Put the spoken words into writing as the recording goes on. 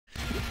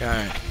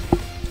Okay.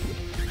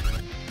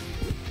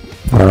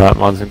 Alright,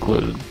 mine's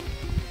included.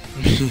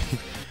 It's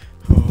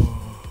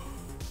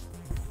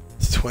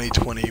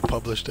 2020,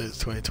 published it, it's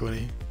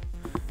 2020.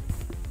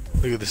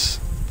 Look at this.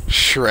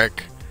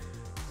 Shrek.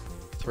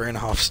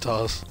 3.5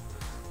 stars.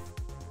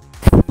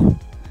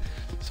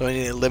 So when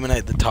you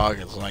eliminate the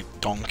targets like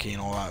Donkey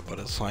and all that, but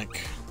it's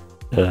like...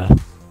 Yeah.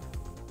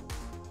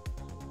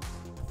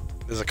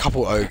 There's a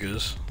couple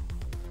ogres.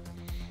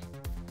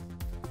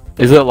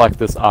 Is it like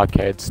this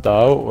arcade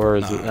style, or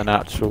is it an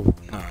actual...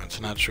 No, it's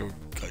an actual,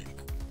 like,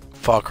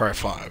 Far Cry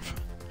 5.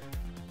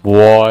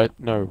 What?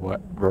 No way,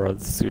 bro,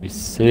 this is gonna be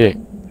sick.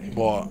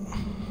 What?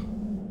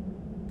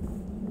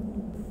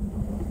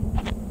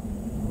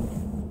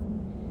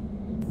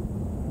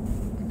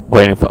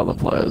 Waiting for other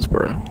players,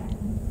 bro.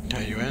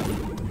 Are you in?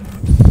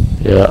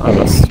 Yeah, I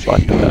got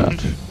spiked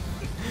out.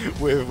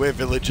 We're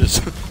villagers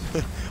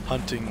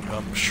hunting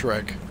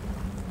Shrek.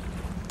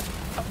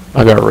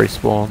 I got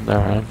respawn, there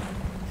I am.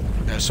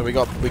 Yeah, so we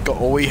got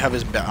all we have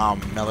is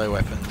melee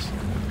weapons,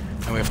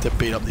 and we have to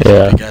beat up these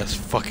big ass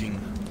fucking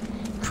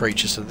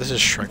creatures. So this is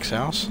Shrek's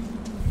house.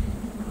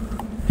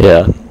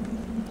 Yeah.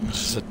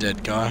 This is a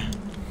dead guy.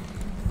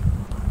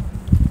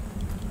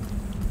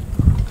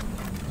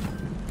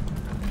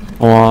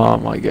 Well, I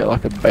might get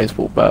like a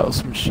baseball bat or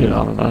some shit,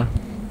 I don't know.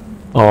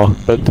 Oh,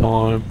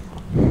 bedtime.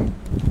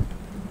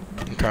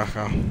 Okay.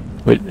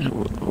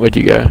 Where'd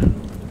you go?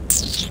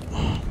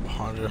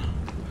 Behind you.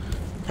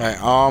 Okay,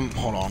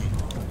 hold on.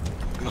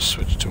 I'm gonna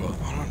switch to it.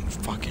 I don't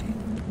fucking...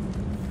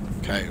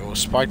 Okay, well,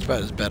 spiked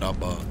bat is better,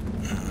 but...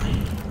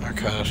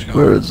 okay, let's go.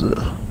 Where is it?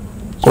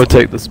 I'll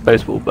take this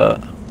baseball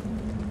bat.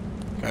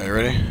 Okay, you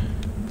ready?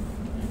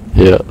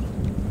 Yeah.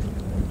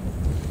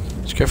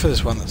 Let's go for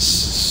this one that's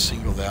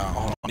singled out.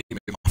 Hold on, I need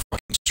to move my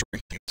fucking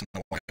string things in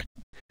the way.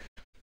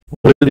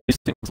 What do these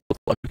things look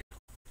like?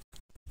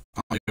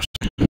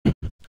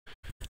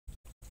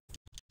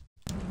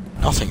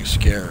 Nothing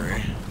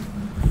scary.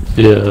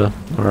 Yeah,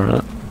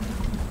 alright.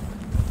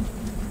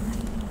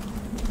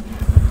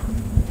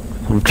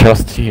 I'm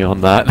trusting you on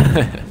that.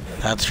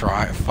 That's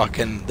right.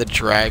 Fucking the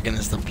dragon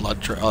is the blood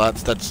dragon. Oh,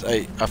 that's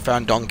I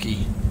found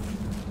donkey.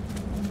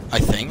 I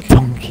think.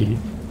 Donkey.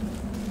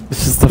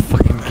 This is the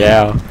fucking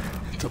cow.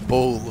 It's a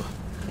bull.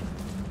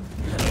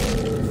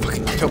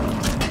 Fucking go.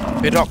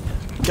 Beat it up.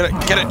 Get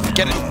it. Get it.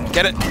 Get it.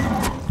 Get it.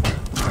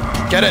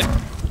 Get it.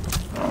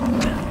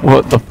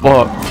 What the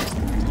fuck?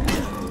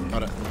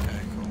 Got it.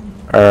 Okay,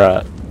 cool.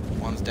 Alright.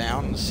 One's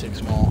down.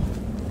 6 more.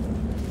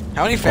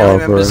 How many family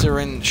bro. members are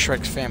in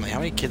Shrek's family? How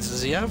many kids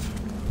does he have?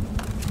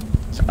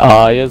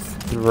 He has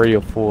 3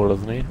 or 4,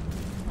 doesn't he?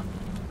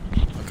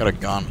 I've got a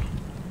gun.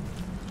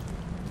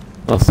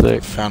 That's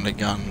sick. Found a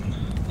gun.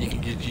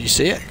 You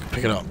see it?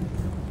 Pick it up.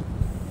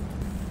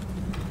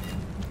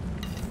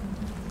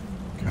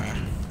 Okay.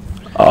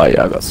 Oh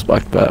yeah, I got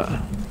spiked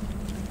bat.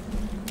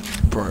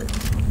 Bro.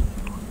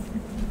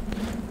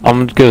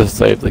 I'm gonna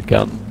save the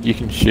gun. You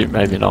can shoot,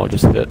 maybe, and I'll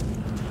just hit.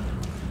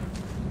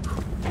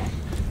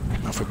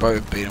 If we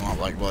both beat him up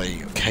like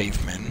bloody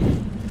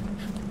cavemen.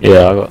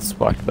 Yeah, I got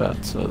spiked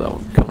bat, so that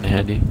would come in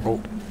handy.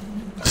 Oh.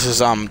 This is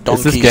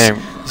Donkey's. This game.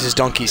 This is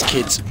Donkey's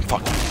kids.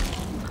 Fuck.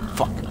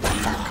 Fuck.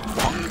 Fuck.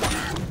 Fuck.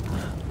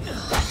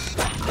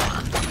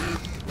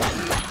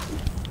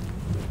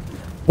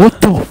 What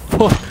the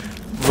fuck?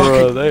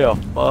 Bro, they are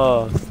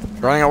fast.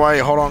 Running away,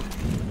 hold on.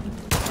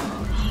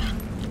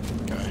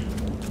 Okay.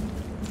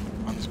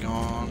 One's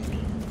gone.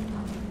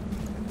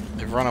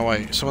 They've run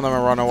away. Some of them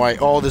have run away.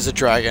 Oh, there's a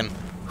dragon.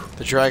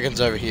 The dragon's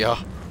over here.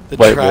 The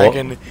Wait,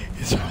 dragon what?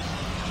 is...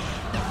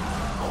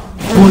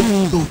 What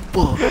the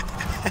fuck?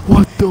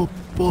 What the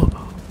fuck?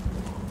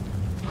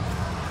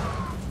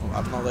 Well,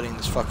 I'm not letting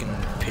this fucking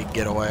pig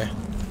get away.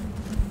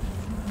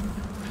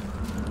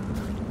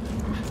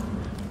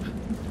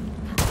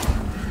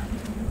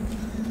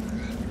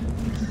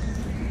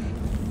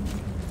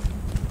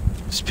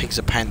 This pig's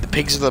a pain. The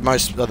pigs are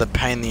the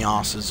pain in the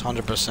asses,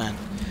 100%.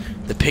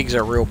 The pigs are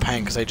a real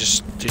pain because they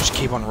just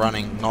keep on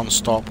running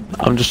non-stop.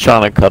 I'm just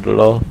trying to cut it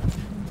off.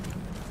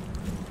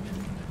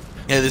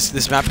 Yeah,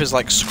 this map is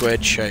like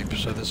squared shape,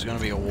 so there's gonna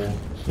be a wall.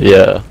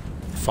 Yeah.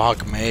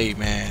 Fuck me,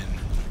 man.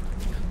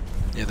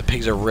 Yeah, the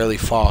pigs are really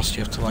fast.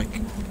 You have to like...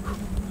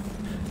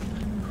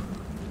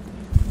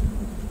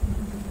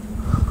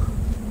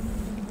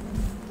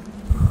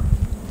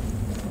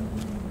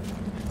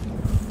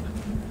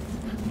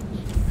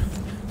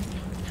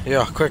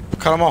 Yeah, quick,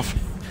 cut them off.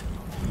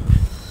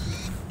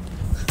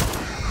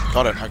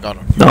 Got it, I got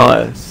it.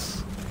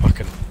 Nice.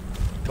 Fucking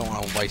don't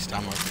want to waste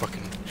ammo.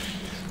 Fucking.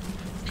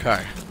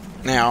 Okay.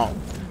 Now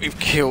we've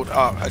killed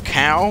a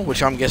cow,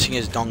 which I'm guessing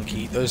is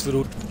donkey. Those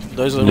little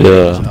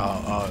Yeah. things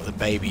are the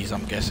babies.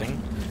 I'm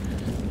guessing.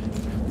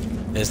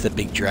 There's the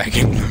big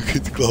dragon. Look,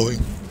 it's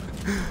glowing.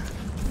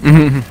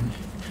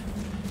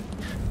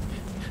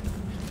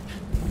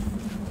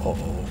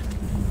 Oh,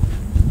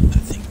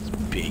 that thing's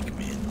big,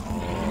 man.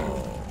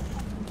 Oh.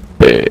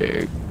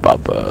 Big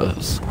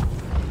bumpers.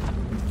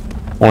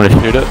 Want to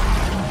shoot it?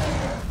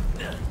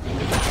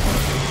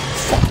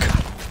 Fuck.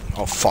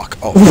 Oh fuck.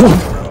 Oh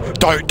fuck.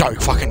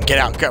 Don't fucking get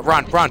out.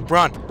 Run.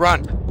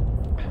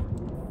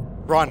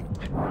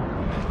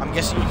 I'm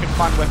guessing you can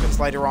find weapons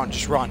later on.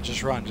 Just run.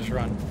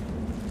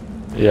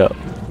 Yeah.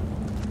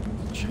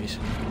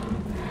 Chasing.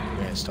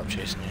 Yeah, stop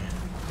chasing you.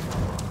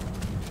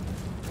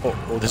 Oh,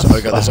 there's an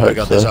ogre, there's an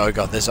ogre.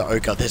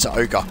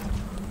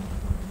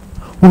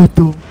 What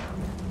the?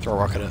 Throw a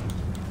rock at it.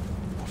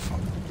 Oh,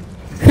 fuck.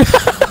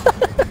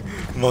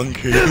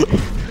 Monkey.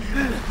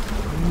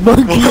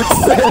 Monkey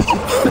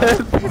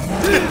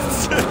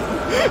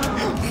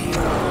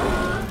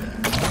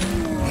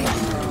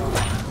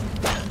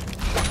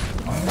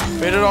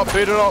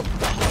Beat it up.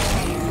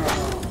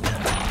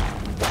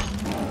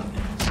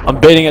 I'm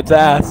beating its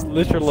ass,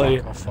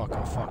 literally.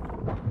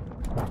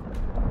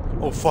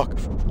 Oh fuck.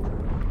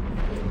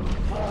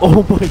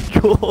 Oh my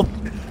god.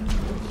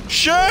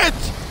 Shit!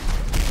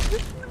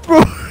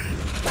 Bro.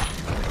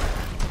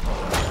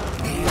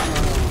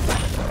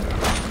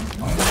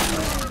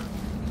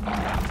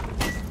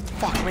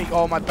 Fuck me.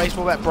 Oh, my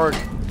baseball bat broke.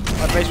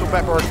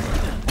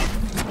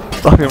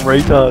 Fucking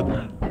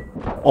retard.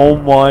 Oh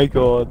my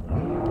god.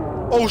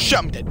 Oh shit,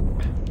 I'm dead. Oh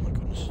my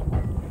goodness.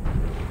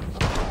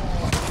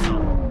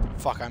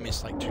 Fuck, I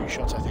missed like 2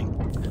 shots, I think.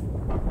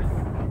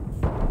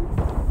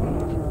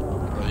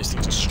 Oh, these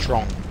things are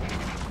strong.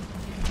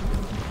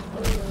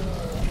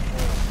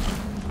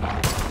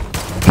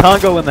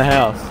 Can't go in the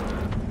house.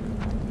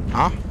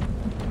 Huh?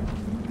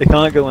 They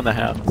can't go in the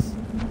house.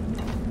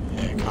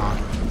 Yeah, it can't.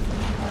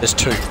 There's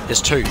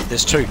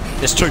two.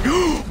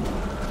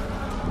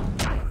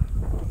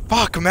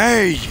 Fuck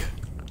me!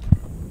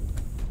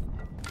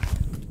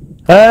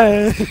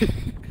 Hey!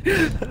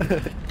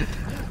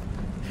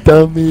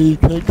 Dummy,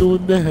 can't go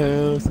in the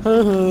house.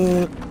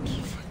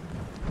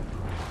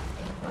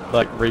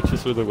 Like,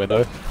 reaches through the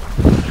window. Get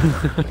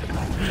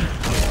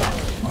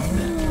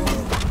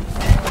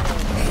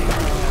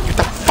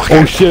the fuck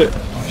Oh out. shit!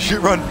 Shit,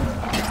 run!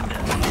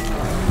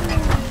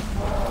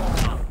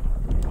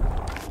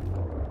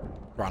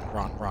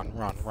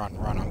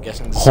 Run. I'm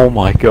guessing Oh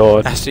my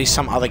god. there has to be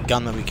some other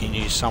gun that we can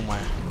use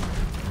somewhere.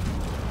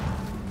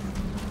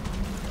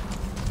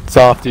 It's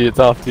after you. Oh,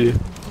 no,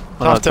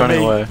 it's after running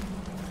me. away.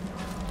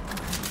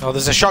 Oh,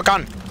 there's a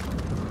shotgun!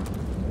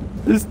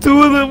 There's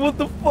 2 of them, what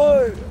the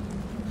fuck?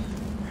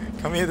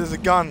 Come here, there's a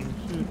gun.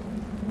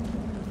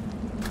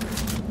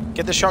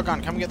 Get the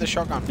shotgun, come get the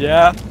shotgun.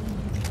 Yeah.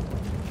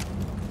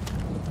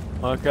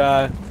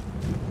 Okay.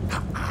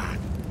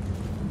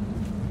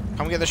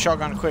 Come get the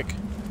shotgun, quick.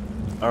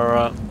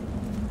 Alright.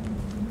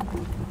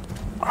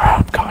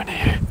 I'm going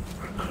here.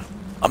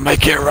 I'm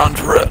making a run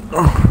for it.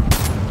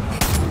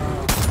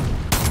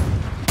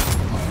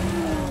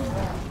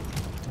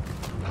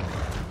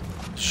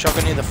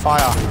 Shotgun near the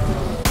fire.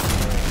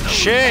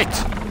 Shit!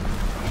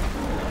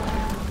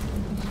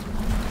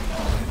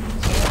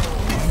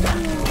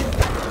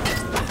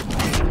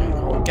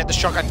 Get the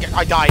shotgun,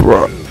 I died.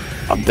 Bro,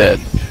 I'm dead.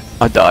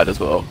 I died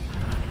as well.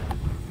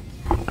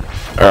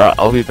 Alright,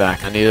 I'll be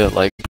back. I need to,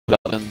 like,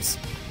 buttons.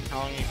 How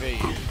long you be?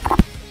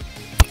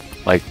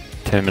 Like,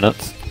 10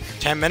 minutes.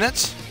 10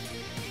 minutes?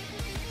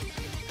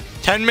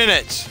 10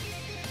 minutes!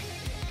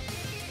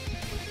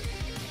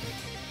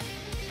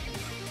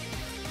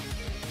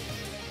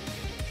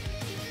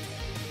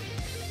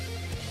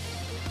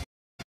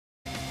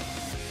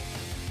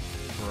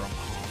 Bro, I'm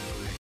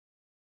hungry.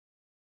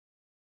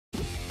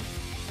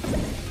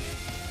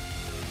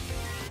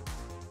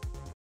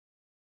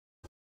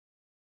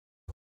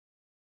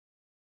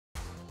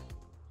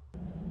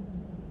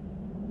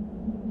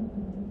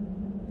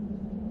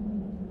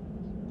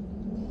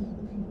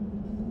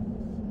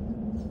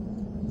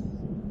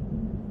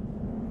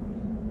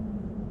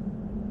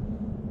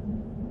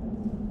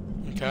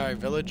 Okay,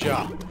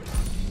 villager.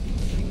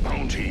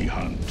 Bounty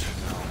hunt.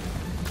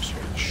 Let's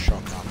get a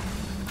shotgun.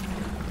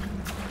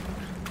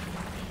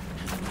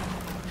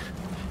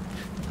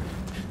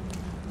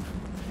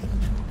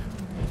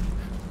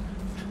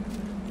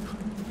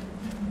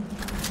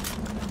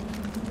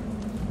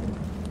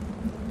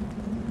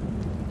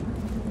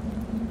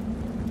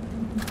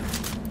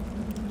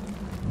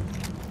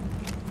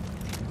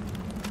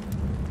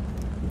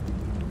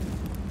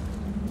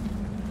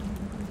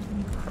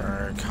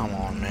 Come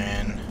on,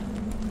 man.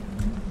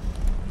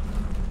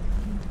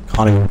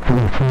 Can't even. What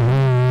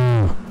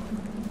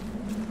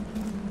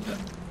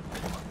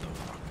the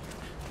fuck?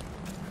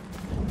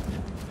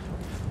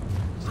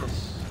 What's this?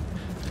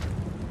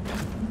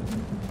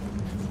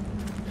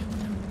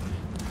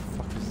 What the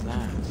fuck is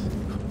that?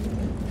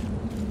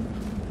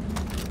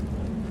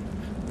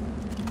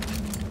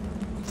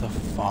 What the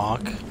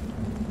fuck?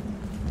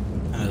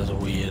 That is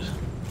weird.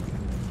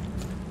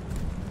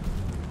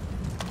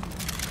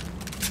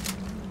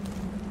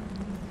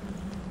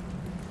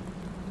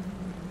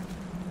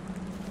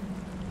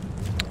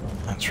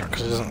 That's right,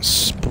 because it doesn't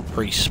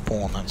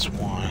respawn, that's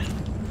why.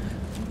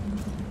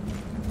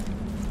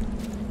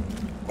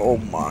 Oh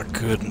my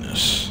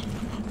goodness.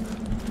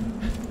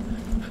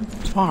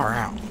 Far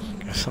out.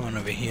 There's someone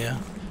over here.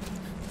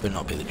 Better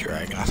not be the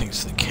dragon, I think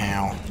it's the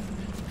cow.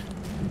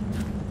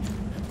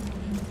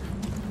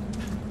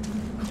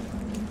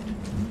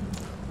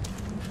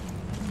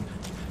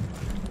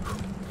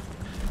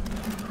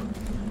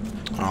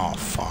 Oh,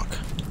 fuck.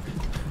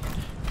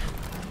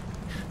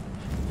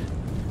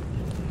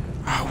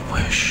 I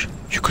wish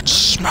you could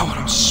smell it.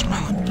 I'm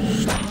smelling.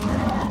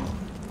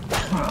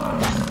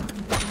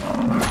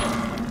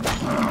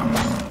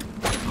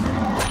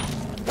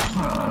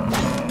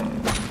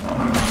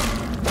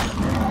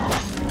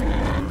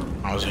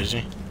 That was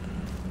easy.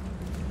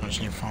 I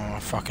just need to find where my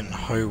fucking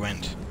hoe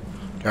went.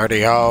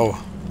 Dirty hoe.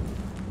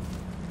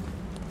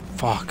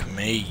 Fuck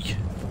me.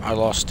 I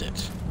lost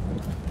it.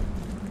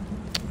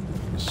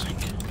 Sink.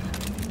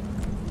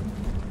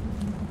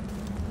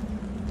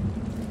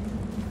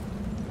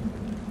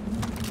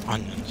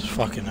 Onions,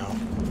 fucking hell.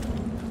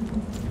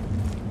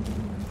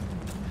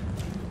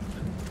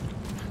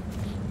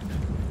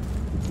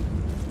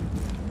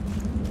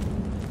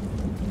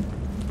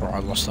 Bro, I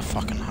lost the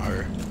fucking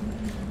hoe.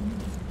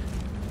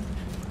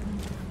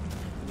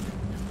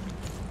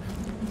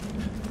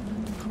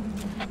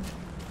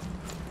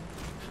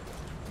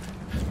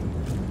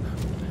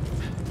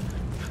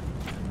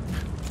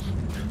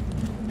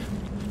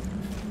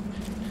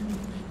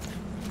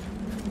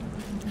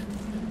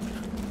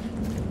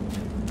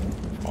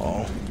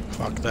 Oh,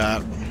 fuck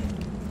that.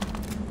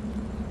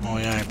 Oh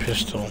yeah, a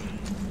pistol.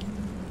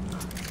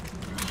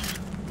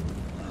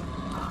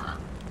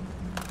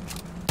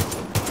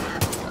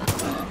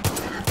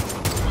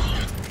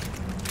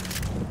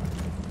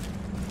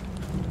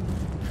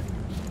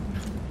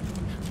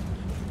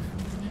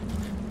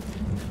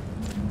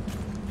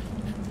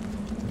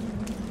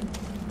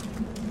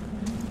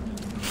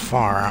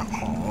 Far out.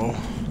 Oh.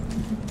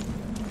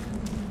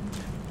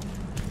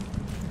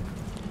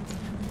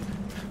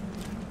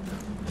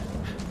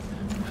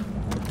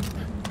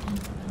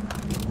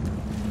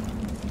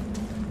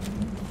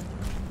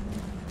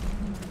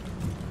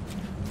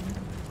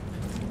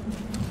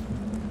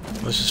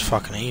 This is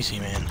fucking easy,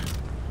 man.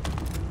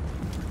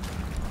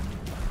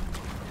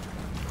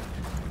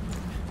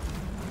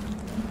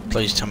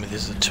 Please tell me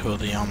this is two of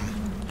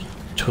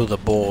the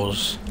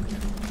boars.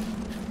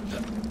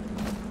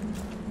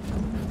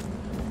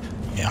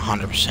 Yeah,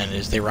 100% it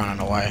is. They're running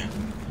away.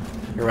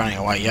 They're running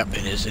away. Yep,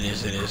 it is. It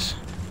is. It is.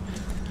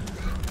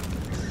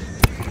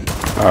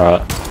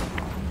 Alright.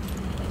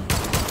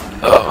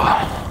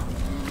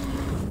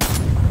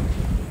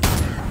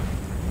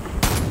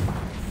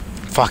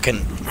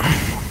 Fucking.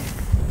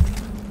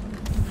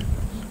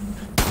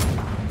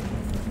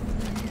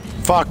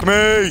 Fuck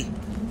me!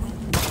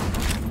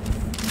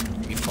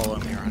 You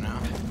following me right now?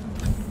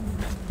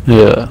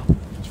 Yeah.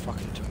 It's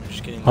fucking. I'm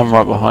just getting. I'm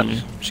right behind you.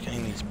 I'm just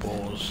getting these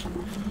balls.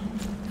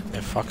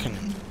 They're fucking.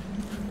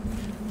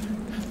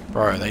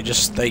 Bro, they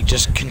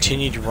just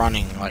continued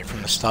running like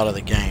from the start of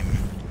the game.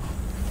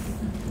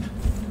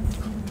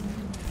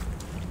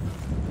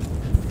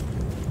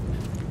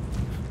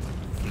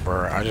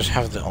 Bro, I just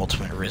have the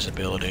ultimate Riz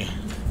ability.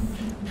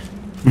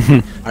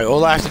 Like,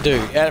 all I have to do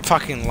at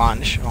fucking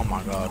lunch. Oh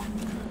my god.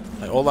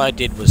 Like, all I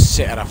did was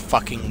sit at a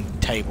fucking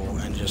table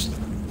and just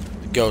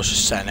the girls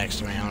just sat next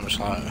to me and I'm just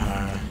like,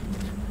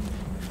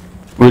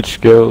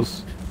 Which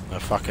girls? the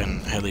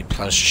fucking Haley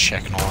Plus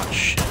check and all that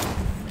shit.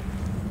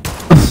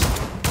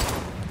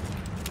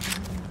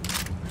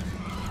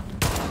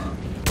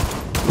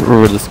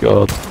 Riz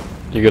God.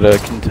 You gotta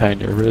contain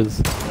your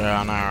Riz.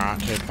 Yeah, I know, right?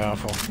 Too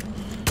powerful.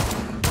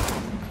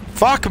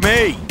 Fuck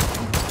me!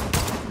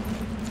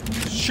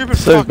 Stupid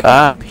So fucking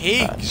bad.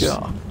 pigs!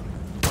 Yeah.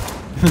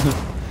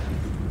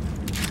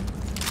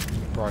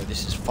 Bro,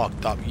 this is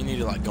fucked up. You need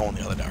to like go in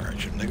the other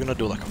direction. They're gonna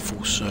do like a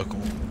full circle.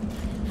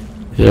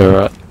 Yeah,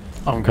 right.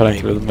 I'm cutting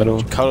through the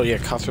middle.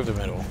 Cut through the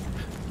middle.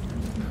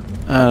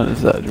 And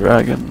is that a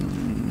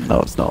dragon? No,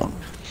 it's not.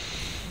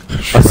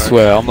 I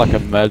swear, I'm like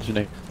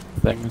imagining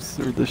things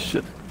through this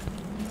shit.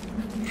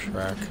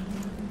 Shrek.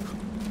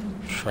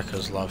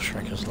 Shrekker's Love,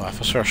 Shrekker's Life.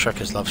 I saw a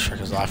Shrekker's Love,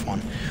 Shrekker's Life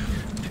one.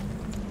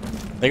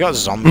 They got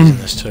zombies in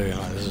this too.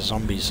 Like, there's a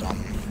zombies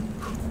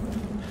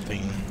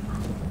thing.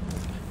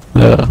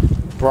 Yeah.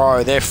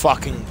 Bro, they're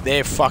fucking,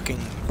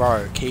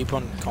 bro, keep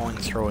on going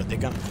through it. They're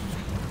gonna...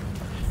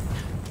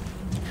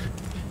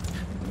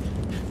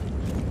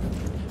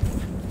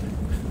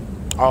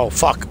 Oh,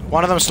 fuck.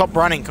 One of them stopped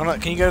running.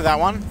 Can you go to that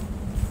one?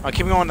 Oh,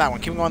 keep going to that one.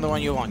 Keep going to the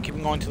one you're on.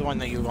 Keep going to the one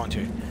that you're going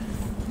to.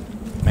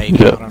 Maybe.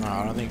 Yeah. I don't know.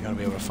 I don't think you're going to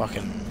be able to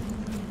fucking...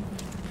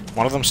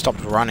 One of them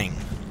stopped running.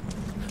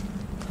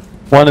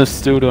 One is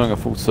still doing a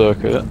full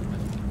circuit.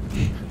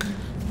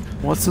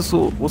 What's this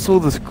all? What's all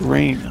this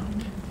green?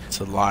 It's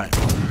a light.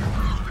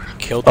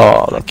 Killed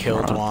Oh, I that's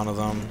killed right. one of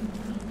them.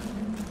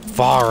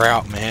 Far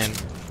out, man.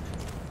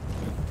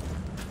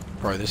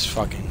 Bro, this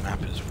fucking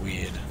map is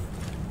weird.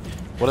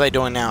 What are they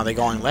doing now? Are they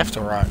going left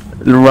or right?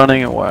 They're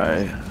running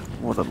away.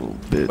 What a little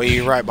bitch. Well,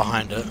 you're right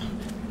behind it.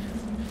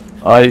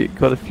 I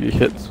got a few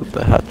hits with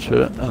the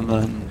hatchet, and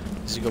then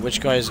Which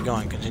guy is it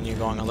going? Continue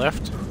going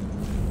left?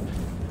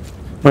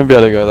 won't be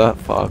able to go that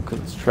far because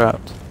it's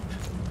trapped.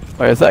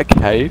 Wait, is that a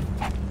cave?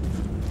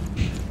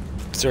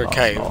 Is there a Oh,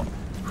 cave? it's not.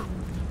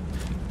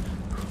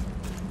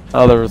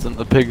 Oh, there isn't.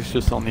 The pig's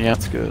just on the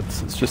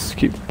outskirts. It's just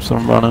keeps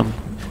them running.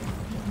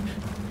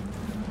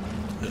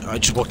 I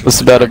just walked. This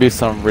is about to be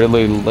some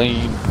really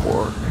lean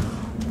pork.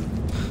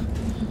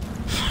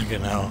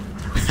 Fucking hell.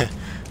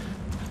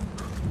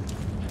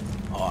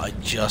 Oh, I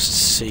just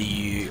see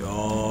you.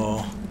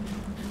 Oh.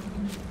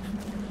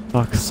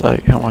 Fuck's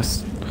sake, how am I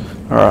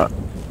Alright.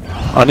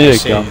 I need a gun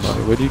Serious.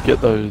 though. Where do you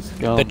get those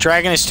guns? The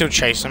dragon is still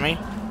chasing me.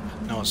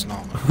 No, it's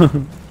not. I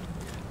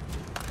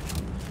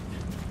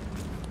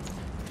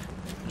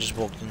just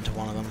walked into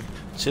one of them.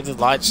 See the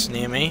lights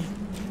near me?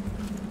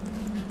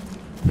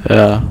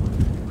 Yeah.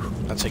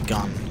 That's a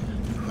gun.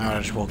 Now I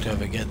just walked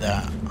over, get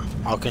that.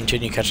 I'll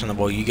continue catching the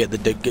ball. You get the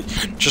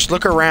just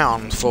look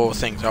around for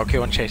things. I'll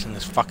keep on chasing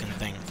this fucking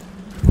thing.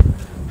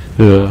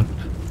 Yeah.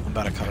 I'm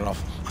about to cut it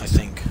off, I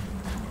think.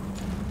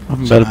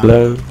 I'm about to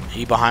blow. Are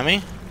you behind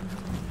me?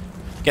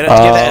 Get it,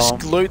 get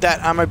that, loot that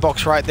ammo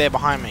box right there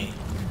behind me.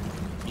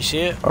 You see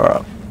it?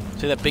 Alright.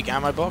 See that big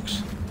ammo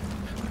box?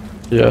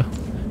 Yeah.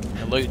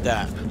 Yeah, loot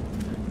that.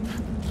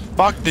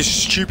 Fuck this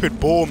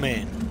stupid ball,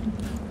 man.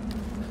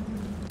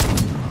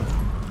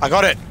 I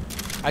got it.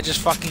 I just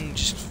fucking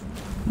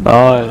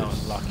Nice. That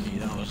was lucky.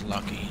 That was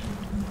lucky.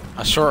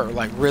 I saw it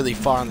like really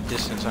far in the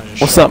distance. I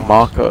just What's shot that it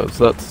marker? Is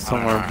that I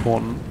somewhere don't know.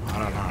 important? I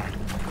don't know.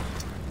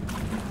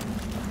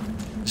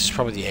 This is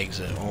probably the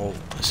exit. Oh,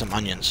 there's some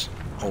onions.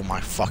 Oh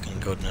my fucking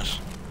goodness.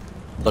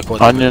 Look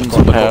what Onions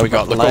look what have we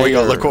got. Look what we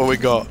got. Look what we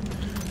layers. got.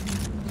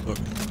 Look,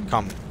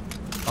 come.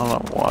 I don't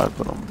know why,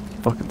 but I'm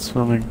fucking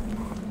swimming.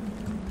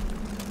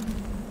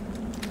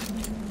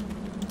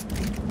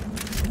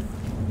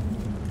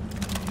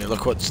 Yeah,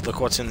 look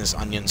what's in this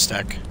onion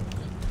stack.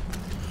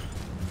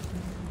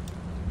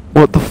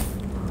 What the f-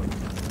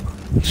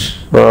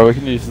 Bro, we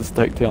can use this to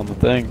take down the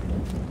thing.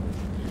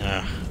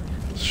 Yeah.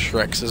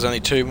 Shreks. There's only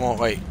two more.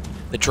 Wait.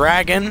 The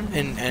dragon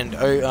and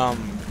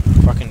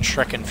fucking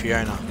Shrek and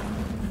Fiona.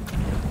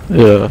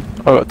 Yeah.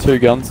 I got 2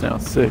 guns now,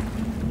 sick.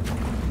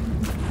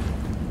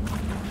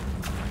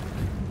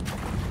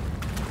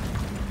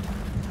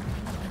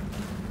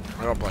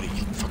 I got bloody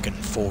fucking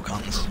 4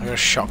 guns. I got a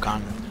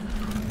shotgun.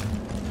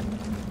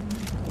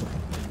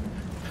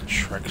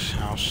 Shrek's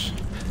house.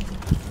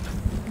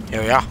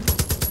 Here we are.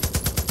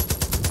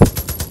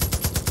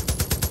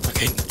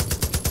 Okay.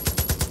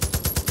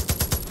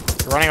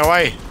 You're running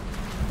away.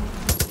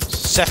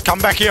 Seth, come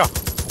back here.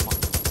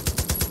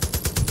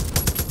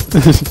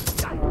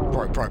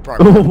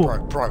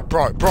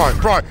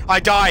 Bro. I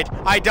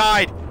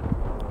died.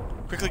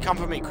 Quickly come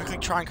for me. Quickly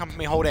try and come for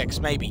me. Hold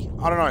X, maybe.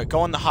 I don't know. Go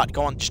on the hut.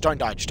 Go on. Just don't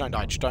die. Just don't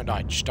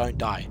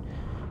die.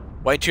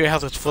 Wait till your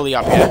health is fully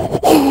up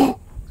here.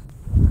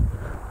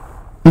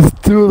 There's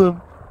 2 of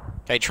them.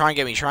 Okay, try and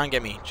get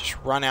me. Just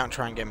run out and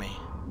try and get me.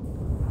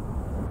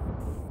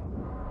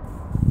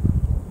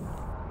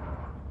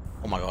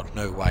 Oh my god,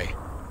 no way.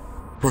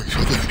 Bro,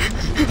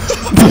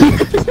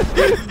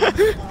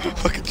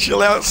 fucking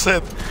chill out,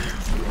 Seth.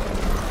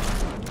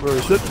 Bro,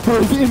 is that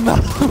pretty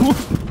enough?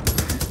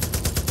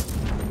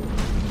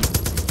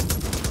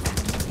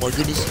 Oh my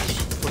goodness.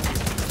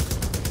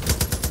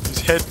 His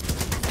head.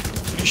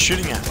 What are you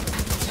shooting at?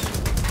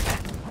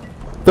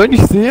 Don't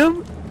you see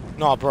him?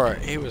 No, bro,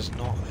 he was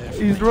not there.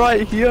 He's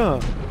right here.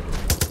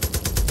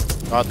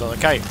 Right,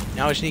 okay,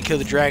 now we just need to kill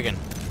the dragon.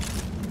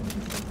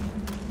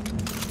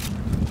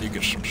 You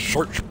get some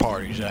search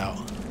parties out.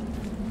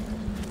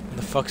 Where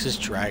the fuck's this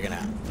dragon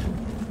at?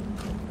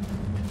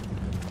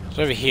 It's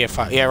over here.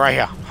 Yeah, right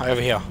here.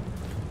 Over here.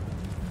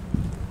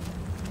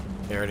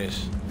 There it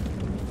is.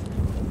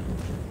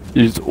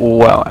 Use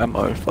all our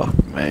ammo, fuck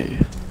me.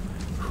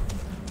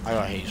 I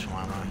got heaps of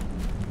ammo.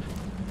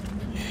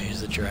 Yeah,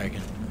 here's the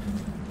dragon.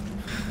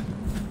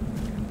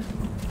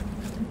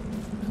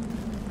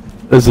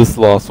 Is this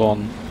the last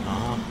one?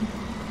 Uh-huh.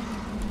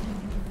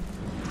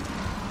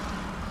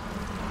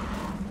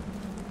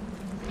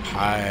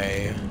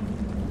 Hi.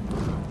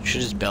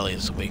 Should his belly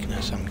is a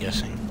weakness, I'm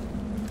guessing.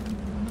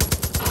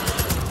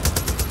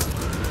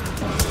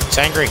 It's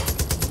angry.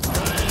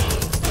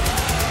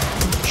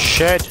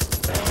 Shit.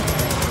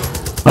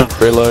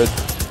 Reload.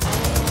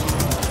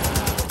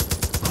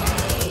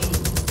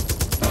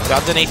 The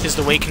underneath is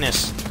the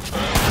weakness.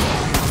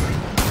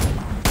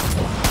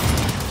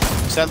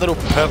 Is that little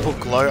purple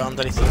glow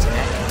underneath his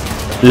neck?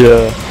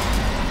 Yeah.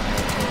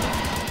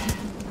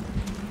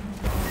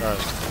 Bro, get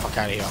the fuck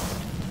out of here.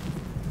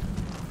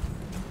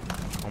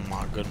 Oh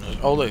my goodness.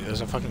 Oh look, there's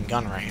a fucking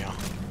gun right here.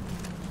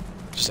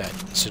 Just that.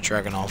 It's a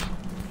Dragonov.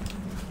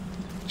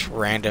 It's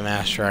random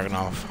ass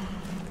Dragonov.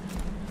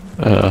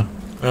 Yeah.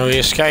 Oh, he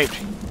escaped.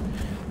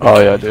 Oh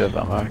yeah, I do have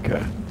ammo,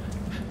 okay.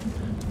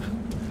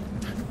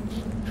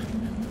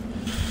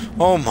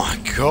 Oh my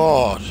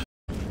god.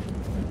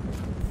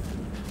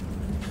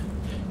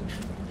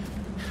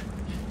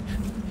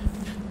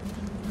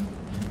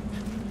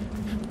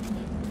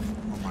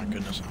 Oh my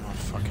goodness, I'm a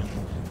fucking...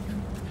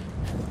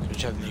 So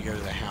just having to go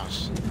to the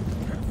house.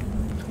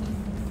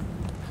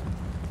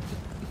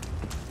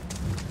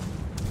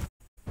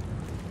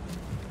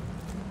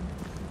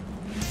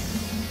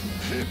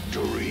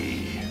 Victory.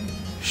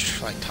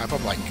 Just like type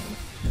up like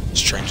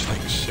strange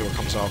things, see what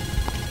comes up.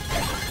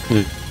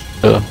 Yeah.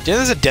 Do you know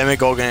there's a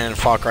Demogorgon in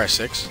Far Cry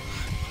 6?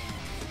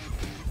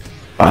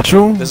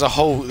 Actual? There's a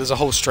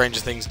whole Stranger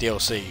Things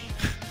DLC.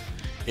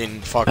 In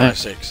Far Cry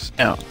 6.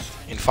 Yeah.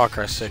 In Far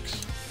Cry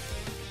 6.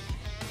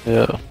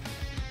 Yeah.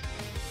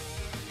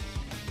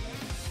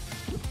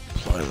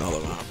 Play another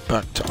one.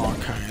 Back to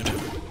arcade.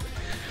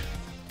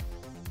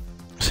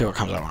 See what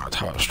comes out when I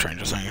tell us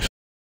Stranger Things.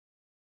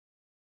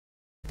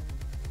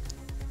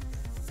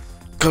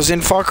 Because in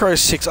Far Cry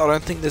 6, I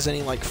don't think there's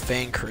any like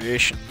fan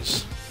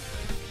creations.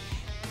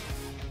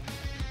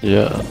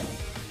 Yeah.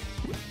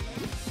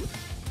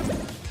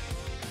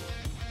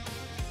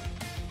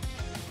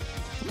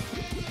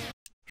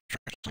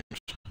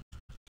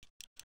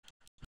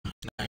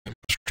 Name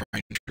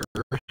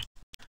Stranger.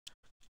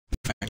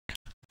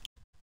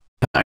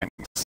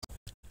 Thanks.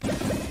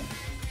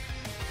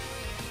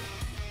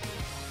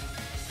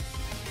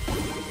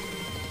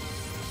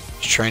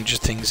 Stranger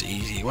Things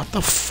easy. What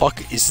the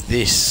fuck is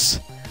this?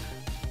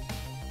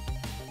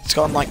 It's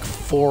gotten like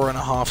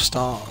 4.5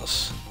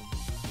 stars.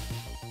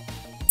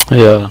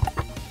 Yeah.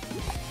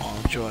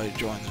 I'll join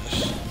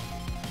this.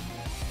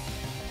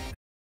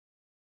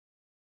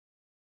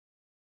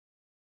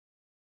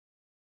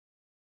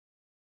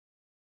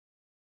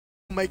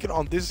 Make it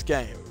on this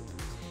game.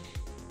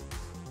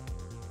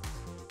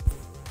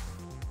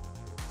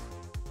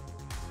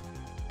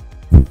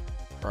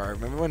 Bro,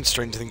 remember when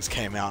Stranger Things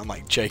came out and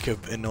like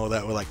Jacob and all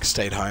that were like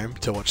stayed home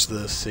to watch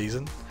the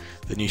season?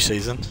 The new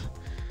season?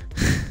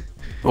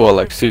 Or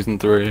like season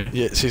 3.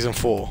 Yeah, season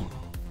 4.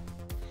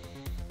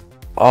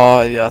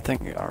 Oh yeah, I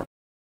think I remember.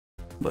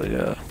 But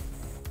yeah.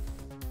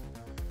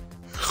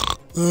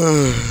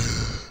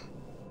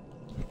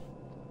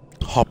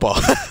 Hopper.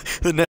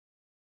 The next.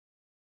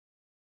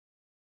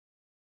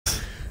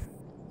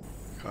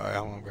 Alright,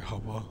 I wanna be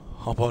Hopper.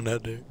 Hop on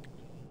that dude.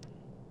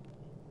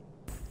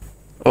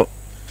 Oh.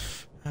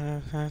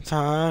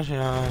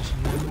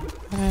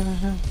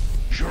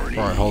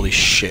 Bro, holy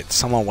shit!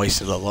 Someone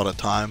wasted a lot of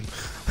time.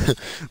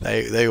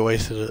 they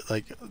wasted it,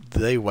 like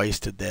they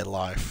wasted their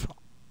life.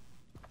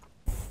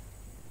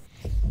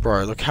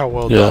 Bro, look how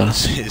well done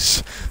this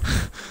is.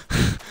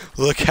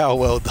 Look how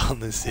well done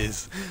this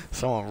is.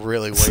 Someone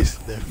really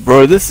wasted their.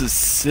 Bro, this is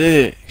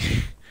sick.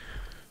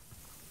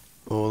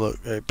 Oh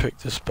look, they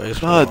picked this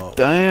baseball. God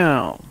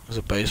damn. There's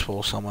a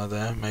baseball somewhere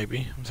there,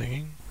 maybe. I'm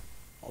thinking.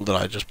 Or did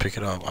I just pick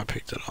it up? I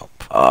picked it up.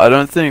 I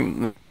don't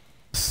think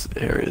this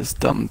area's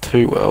done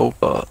too well,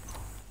 but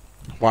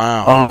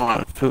Wow. I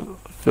don't know.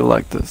 I feel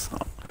like this.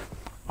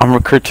 I'm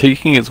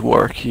critiquing his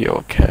work here,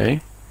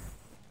 okay?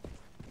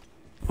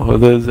 Oh,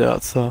 there's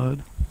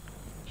outside.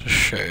 Just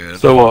shit.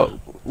 So what?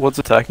 What's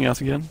attacking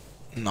us again?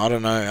 I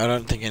don't know. I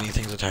don't think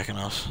anything's attacking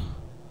us.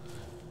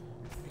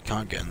 We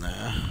can't get in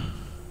there.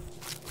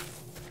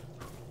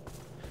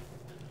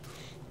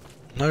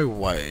 No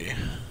way.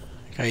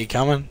 Okay, you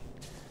coming?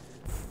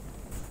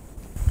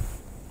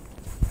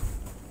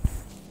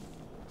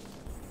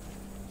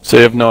 So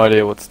you have no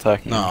idea what's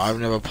attacking No, us? I've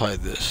never played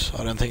this.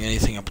 I don't think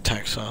anything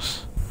attacks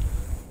us.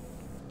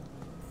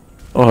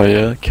 Oh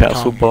yeah,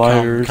 castle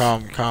buyers.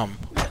 Come.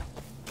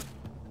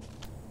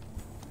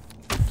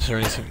 Is there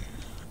anything?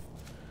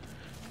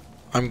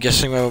 I'm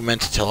guessing we were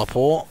meant to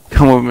teleport.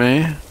 Come with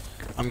me.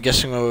 I'm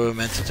guessing we were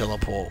meant to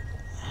teleport.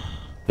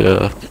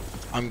 Yeah.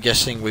 I'm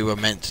guessing we were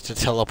meant to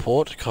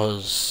teleport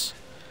because...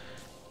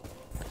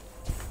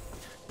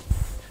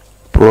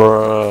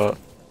 Bruh.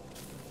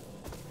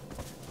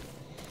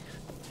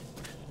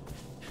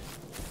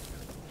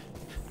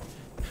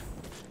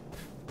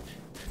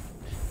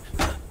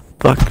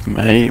 Fuck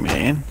me,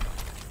 man.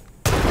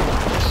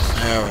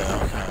 There we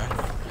are, okay.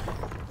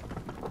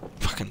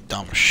 Fucking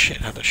dumb shit,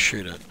 had to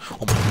shoot it. Oh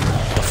my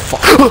god, the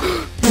fuck?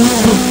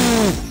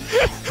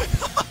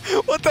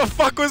 What the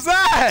fuck was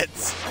that?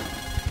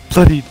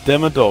 Bloody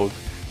Demodog.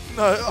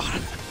 No,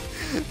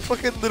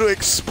 fucking little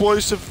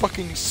explosive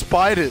fucking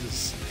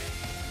spiders.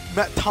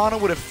 Matt Tana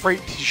would have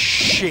freaked his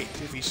shit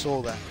if he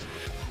saw that.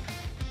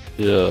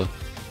 Yeah.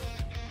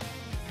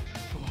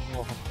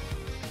 Oh.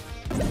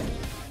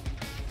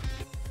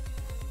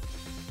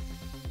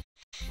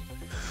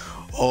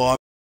 Oh, I'm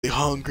really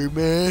hungry,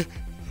 man.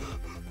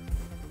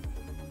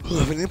 I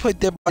need to play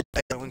Dead by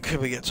Daylight when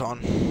Cooper gets on.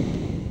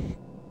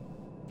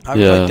 I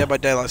haven't played Dead by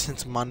Daylight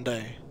since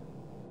Monday.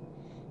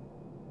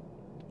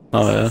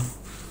 Oh yeah.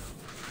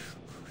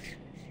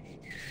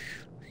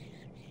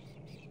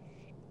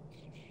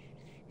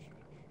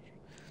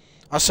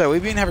 I say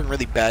we've been having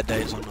really bad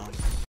days on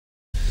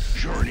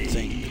Journey.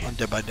 thing on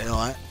Dead by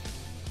Daylight.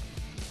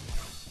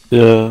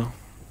 Yeah.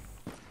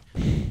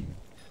 Me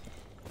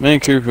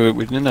and Cooper,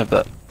 we didn't have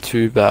that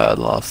too bad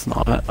last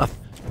night.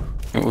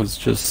 It was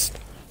just,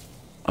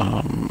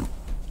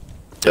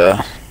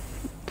 yeah.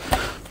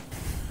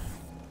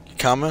 You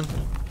coming?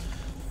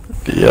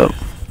 Yep.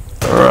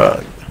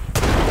 Alright.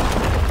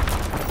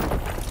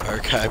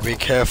 Okay, be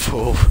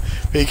careful.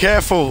 Be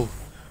careful.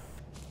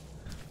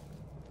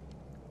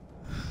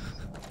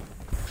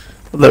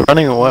 They're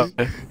running away.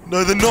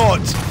 No, they're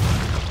not.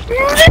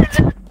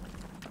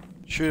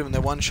 Shoot them.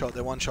 They're one shot.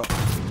 They're one shot.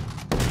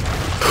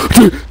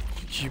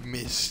 You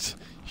missed.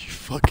 You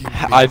fucking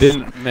missed. I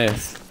didn't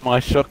miss. My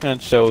shotgun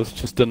shells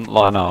just didn't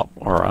line up,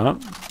 alright?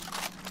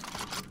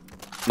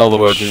 In other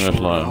words, you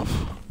didn't line up.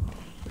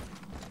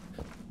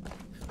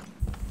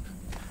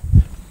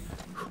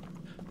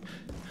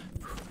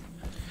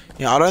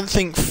 Yeah, I don't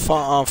think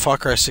Far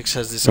Cry 6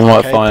 has this We might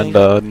arcade find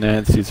thing.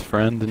 Nancy's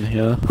friend in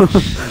here.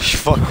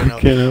 Fucking hell.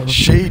 hell.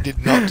 She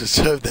did not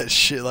deserve that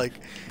shit. Like,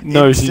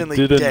 No, she instantly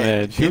didn't, dead.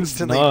 man. She was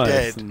Instantly nice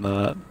dead. and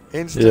that.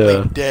 Instantly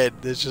Yeah. dead.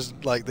 There's just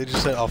like they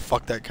just said, "Oh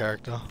fuck that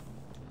character."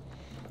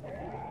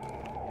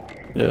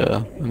 Yeah,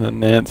 and then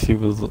Nancy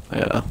was,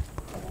 yeah.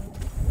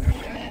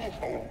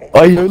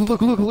 Oh, yo, look!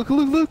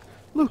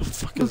 What the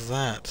fuck is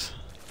that?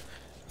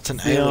 It's an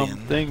The, alien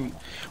thing.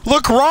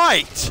 Look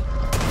right.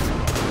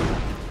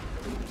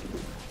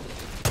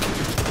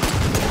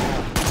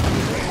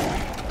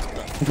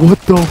 What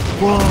the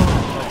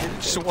fuck?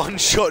 Just one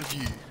shot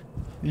you.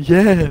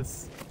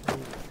 Yes!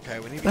 Okay,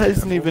 we need to be That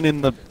isn't careful. even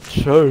in the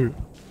show. Need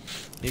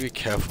to be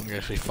careful in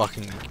case we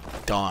fucking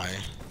die.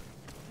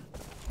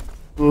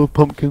 Oh,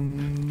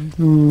 pumpkin.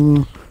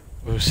 Who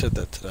said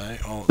that today?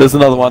 Oh, There's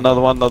another one.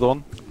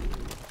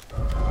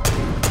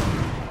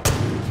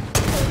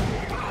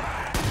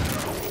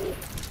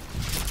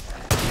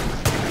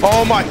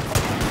 Oh my!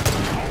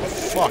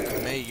 Fuck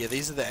me. Yeah,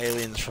 these are the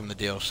aliens from the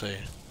DLC.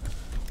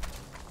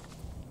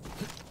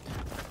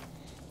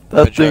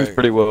 That But thing's Joe-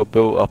 pretty well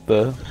built up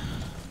there.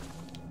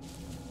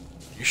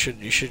 You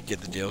should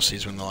get the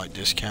DLCs when they're like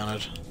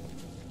discounted.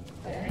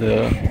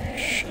 Yeah.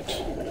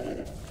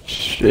 Shit.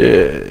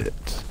 Shit.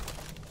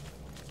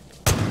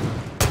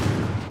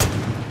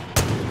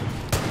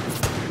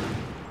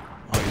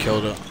 Oh, we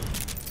killed it.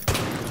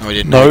 No, we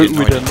didn't. No, we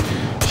we didn't.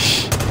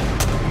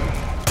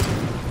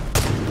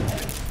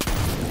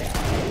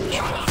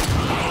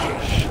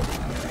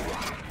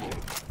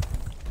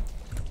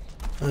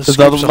 There's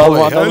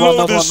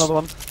another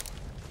one.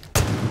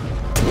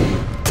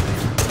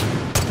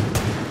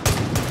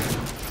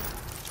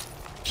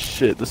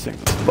 Shit, this thing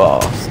is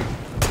fast.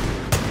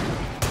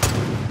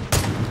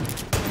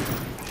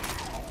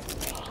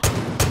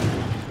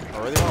 I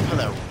really want to play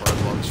that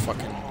Roblox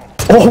fucking...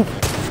 Oh!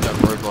 That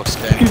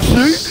Roblox game. You was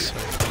shoot? so-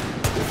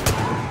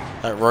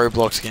 That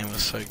Roblox game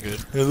was so good.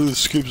 Hey, look, the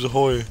Scoops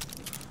Ahoy.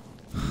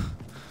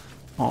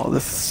 Oh,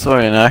 this is so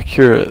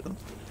inaccurate.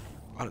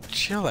 Oh,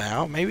 chill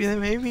out. Maybe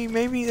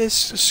there's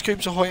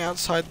Scoops Ahoy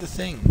outside the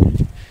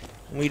thing.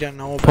 We don't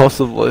know about.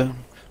 Possibly.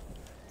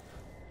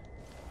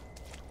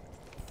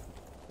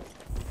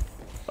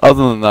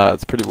 Other than that,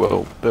 it's pretty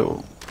well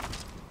built.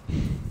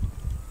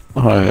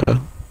 Oh yeah.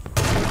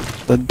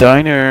 The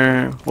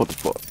diner. What the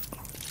fuck?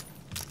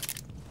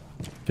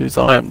 Jeez,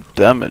 I am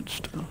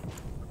damaged.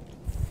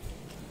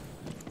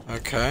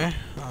 Okay.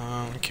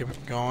 Keep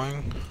it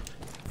going.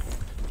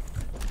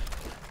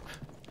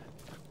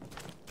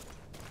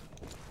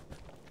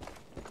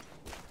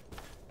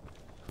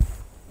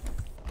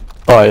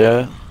 Oh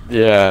yeah.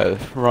 Yeah,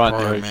 right Bro,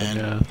 there, man.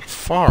 yeah.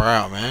 Far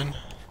out, man.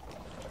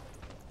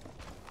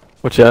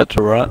 Watch out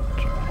to right.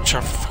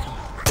 Try fucking...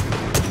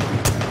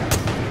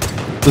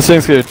 This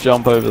thing's gonna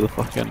jump over the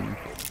fucking.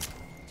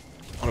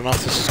 I don't know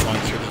if this is going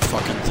through the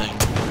fucking thing.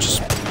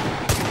 Just...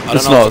 I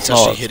It's don't know not. if it's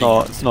actually hitting.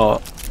 It's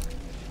not.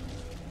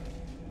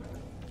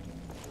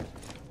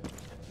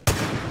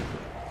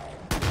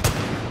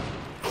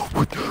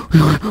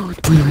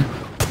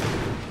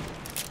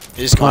 It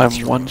is going I'm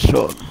through. one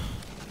shot.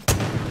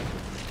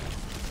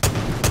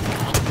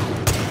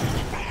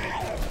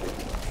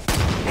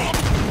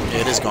 Yeah,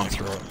 it is going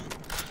through it.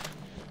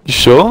 You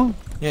sure?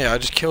 Yeah, I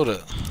just killed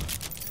it.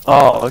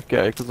 Oh,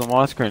 okay. Because on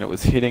my screen it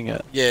was hitting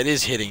it. Yeah, it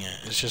is hitting it.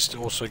 It's just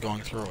also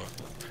going through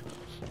it.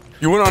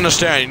 You wouldn't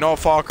understand. You're not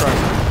Far Cry.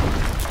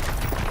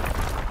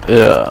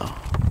 Yeah.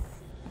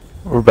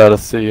 We're about to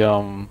see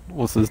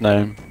what's his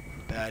name?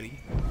 Baddie.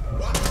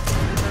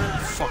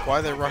 Fuck, why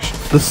are they rushing?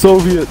 The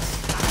Soviets.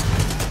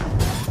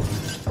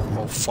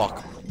 Oh,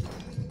 fuck.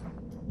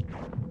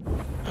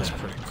 That's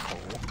pretty cool.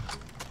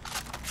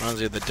 Reminds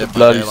me of the The Dead by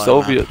bloody Daylight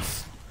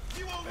Soviets.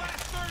 You won't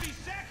last 30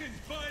 seconds,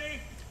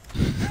 buddy.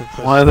 map.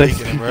 Why are they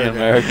speaking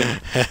American?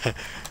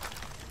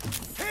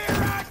 Here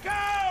I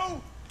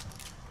go.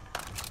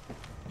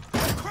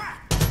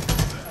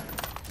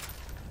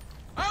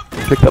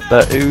 Pick up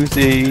that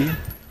Uzi.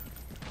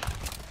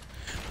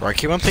 Bro, I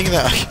keep on thinking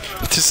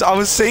that. I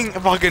was seeing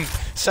fucking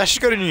Sasha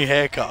got a new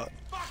haircut,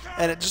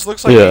 and it just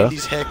looks like Yeah.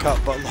 Andy's haircut,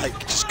 but like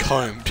just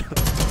combed.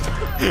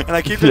 And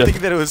I keep Yeah.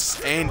 thinking that it was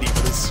Andy,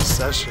 but it's just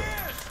Sasha.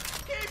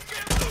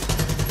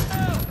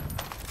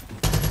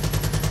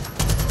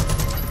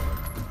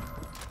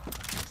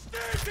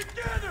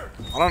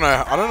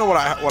 I don't know what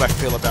I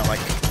feel about like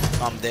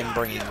them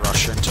bringing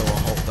Russia into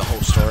the whole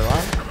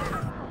storyline.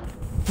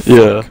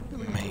 Yeah.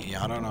 Me,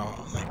 I don't know.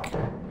 Like,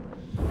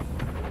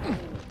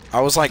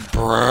 I was like,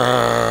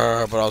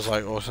 bruh, but I was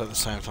like, also at the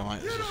same time,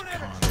 like, this is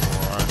kind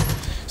of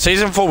alright.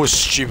 Season 4 was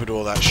stupid,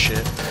 all that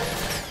shit.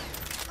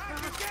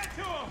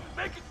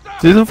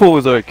 Season 4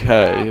 was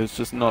okay. It was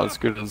just not as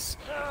good as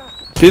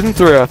Season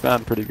 3. I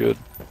found pretty good.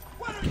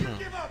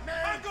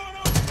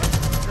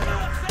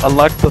 I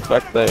liked the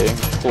fact they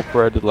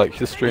incorporated like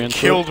history into it.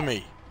 Killed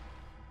me.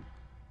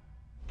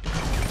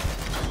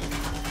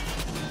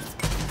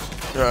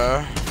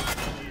 Yeah.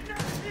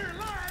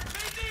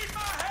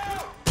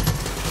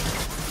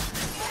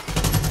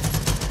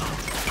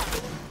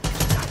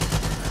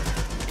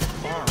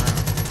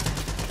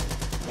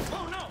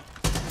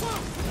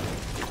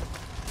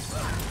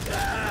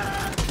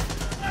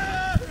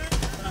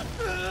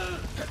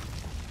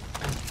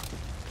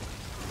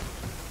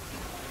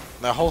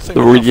 The whole thing.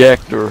 The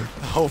reactor.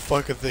 The whole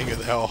fucking thing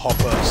is how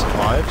Hopper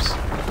survives.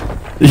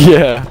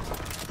 Yeah.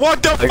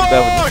 What the I think fuck?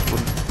 that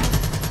was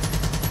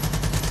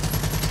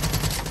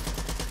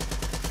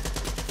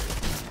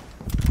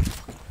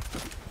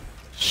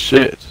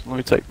shit. Let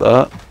me take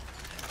that.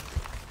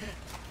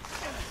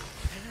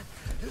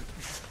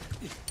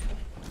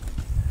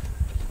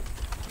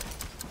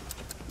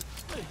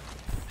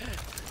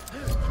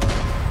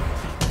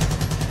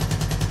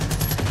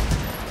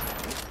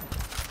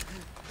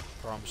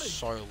 Bro, I'm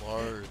so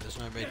low. There's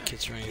no med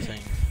kits or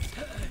anything.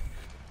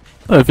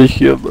 Over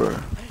here, bro.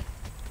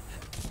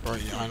 Bro,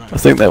 yeah, I know. I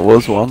think there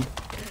was one.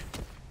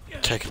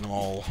 Taking them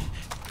all.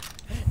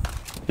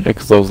 Yeah,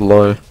 'cause I was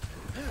low.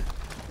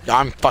 Yeah,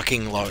 I'm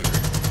fucking low.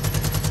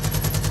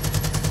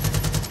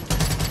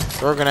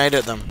 Throw a grenade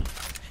at them.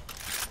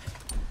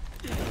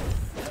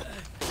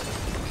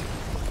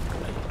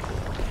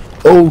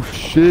 Oh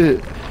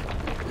shit.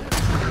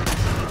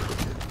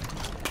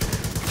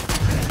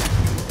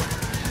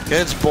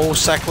 Get its ball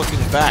sack looking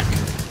back.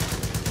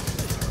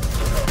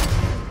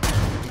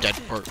 Dead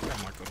bro. Oh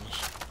my goodness.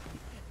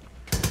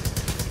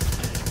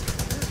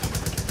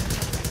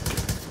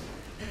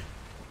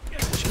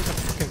 She's a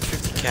fucking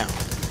 50 count.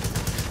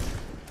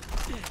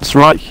 It's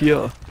right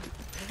here.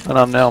 And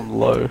I'm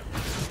low.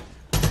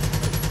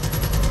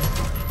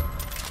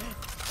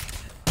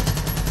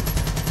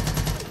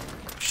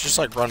 Just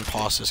like run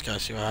past this guy,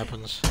 see what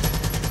happens.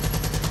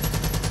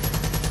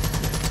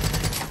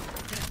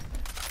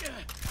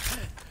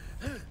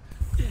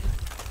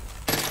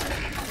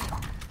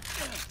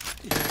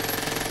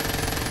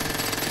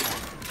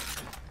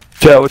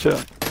 Watch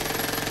out.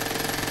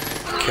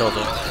 Killed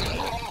it.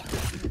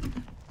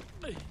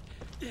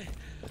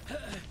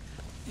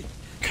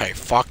 Okay,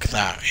 fuck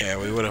that. Yeah,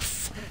 we would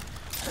have.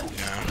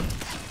 Yeah.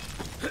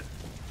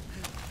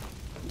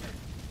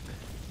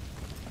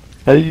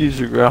 How do you use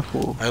your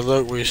grapple? Hey,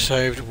 look, we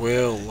saved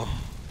Will.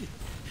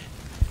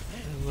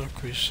 Hey,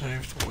 look, we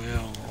saved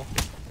Will.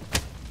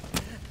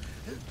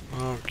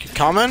 Oh, you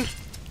coming?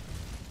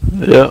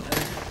 Yeah.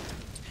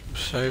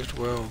 Saved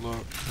Will,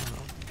 look.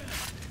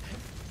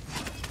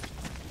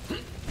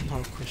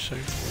 Look, we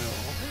saved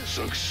Will.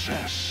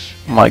 Success.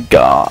 My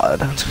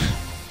god.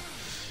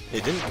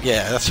 It didn't?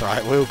 Yeah, that's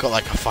right. Will got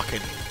like a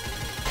fucking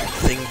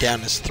thing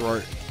down his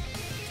throat.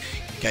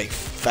 Gay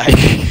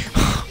fag.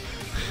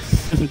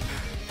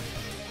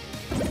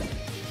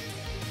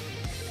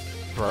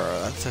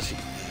 Bro, that's actually.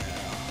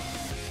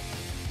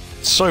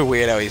 It's so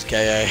weird how he's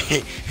gay, eh?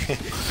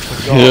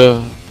 Forgot.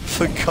 Yeah.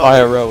 Forgot.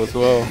 IRL as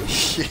well.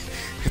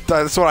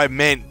 That's what I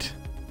meant.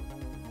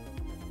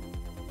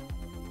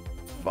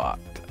 Fucked.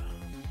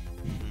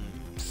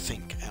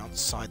 Think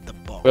outside the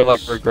box. We're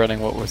like regretting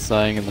what we're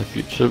saying in the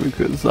future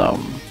because Yeah, I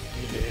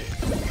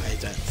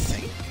don't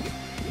think.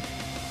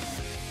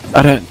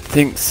 I don't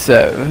think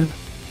so.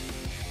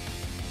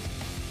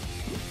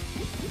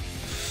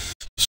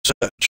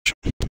 Search.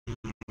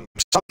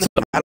 Something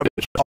out of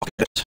his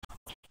pocket.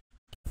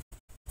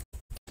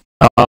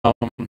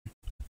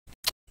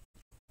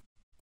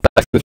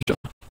 Back to the future.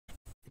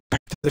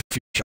 Back to the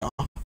future.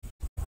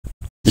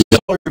 Yeah.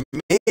 So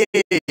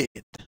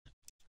mid.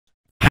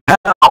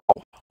 How?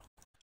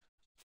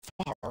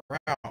 Far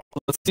out.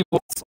 Let's see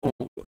what's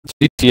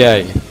GTA.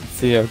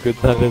 See how good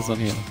that is on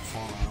here.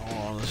 Fine,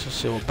 hold on, let's just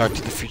see what Back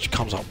to the Future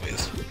comes up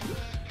with.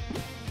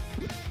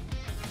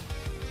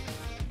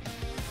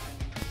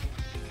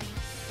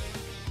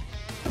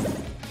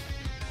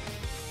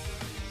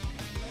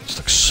 This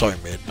looks so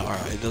mid.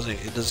 Alright,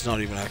 it does not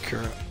even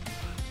accurate.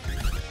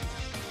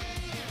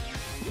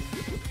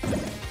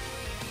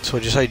 So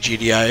would you say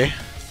GTA?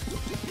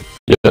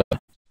 Yeah.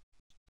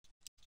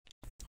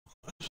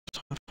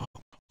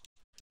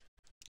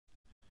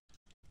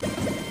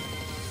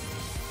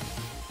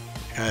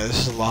 Okay, this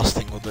is the last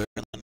thing we'll do,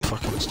 and then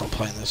fucking stop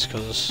playing this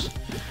because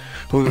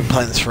we've been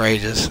playing this for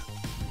ages.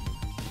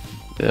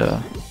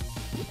 Yeah.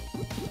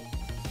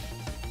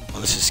 Oh,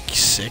 this is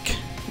sick.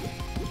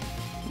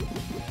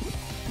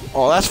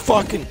 Oh, that's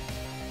fucking.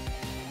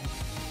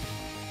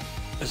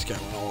 This guy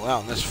went all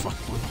out in this fucking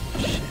one.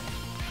 Holy shit.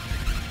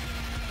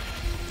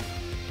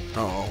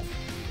 Uh oh.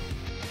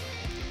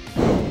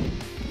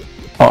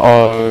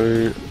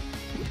 Uh-oh.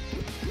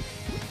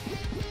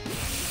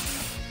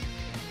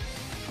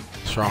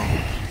 What's wrong?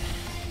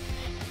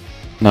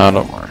 No,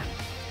 don't worry.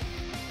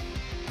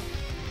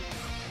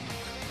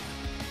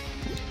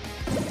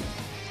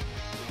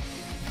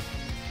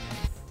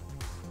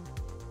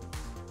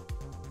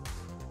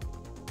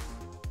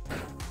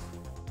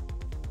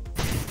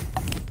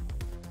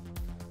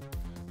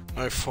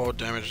 No 4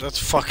 damage. That's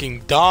fucking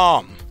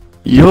dumb.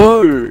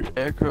 Yo!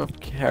 Aircraft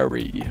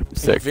carry.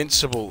 Sick.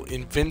 Invincible.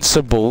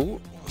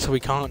 Invincible. So we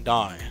can't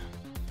die.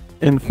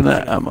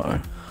 Infinite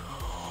ammo.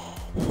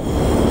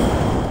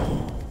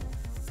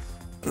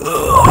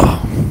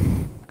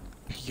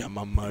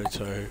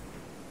 Yamamoto.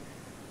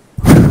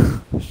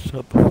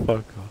 Shut the fuck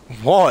up.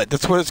 What?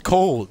 That's what it's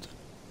called.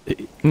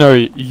 No,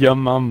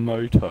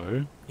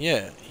 Yamamoto.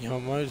 Yeah,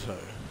 Yamamoto.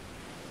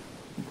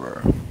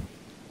 Bro.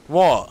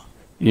 What?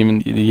 You mean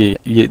the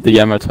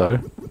Yamato?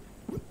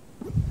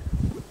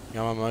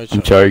 Yamamoto.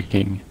 I'm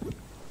joking.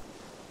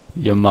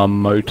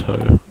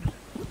 Yamamoto.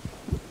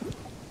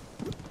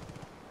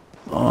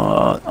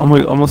 I'm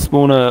gonna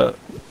spawn a...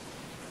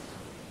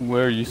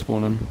 Where are you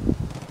spawning?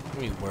 What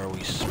do you mean, where are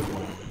we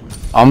spawning?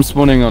 I'm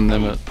spawning on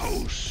limit.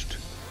 Post.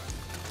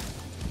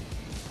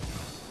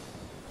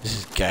 This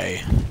is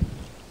gay.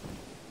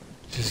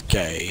 This is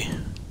gay.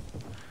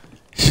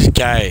 This is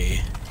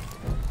gay.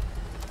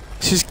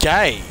 This is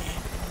gay.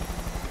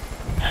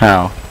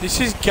 How?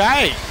 This is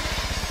gay.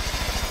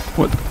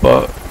 What the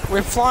fuck?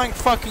 We're flying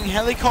fucking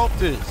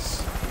helicopters.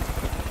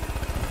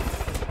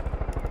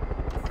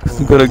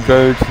 You gotta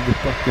go to the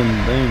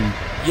fucking thing.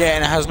 Yeah,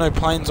 and it has no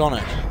planes on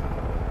it.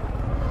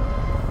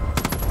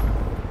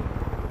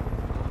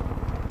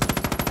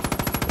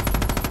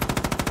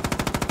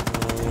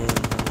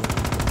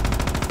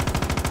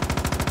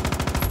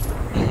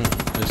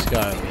 This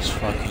guy was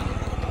fucking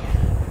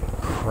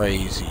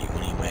crazy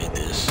when he made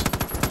this.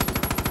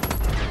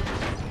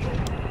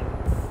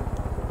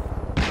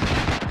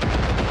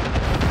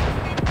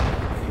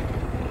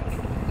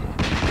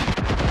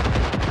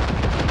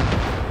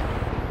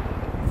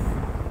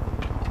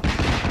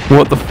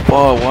 What the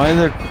fuck? Why are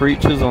there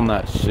creatures on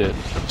that shit?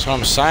 That's what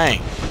I'm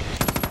saying.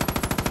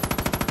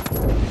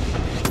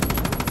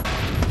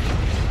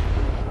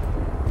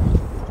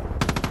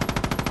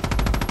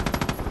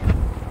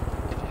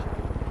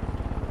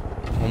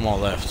 One more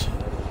left.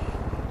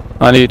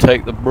 I need to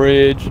take the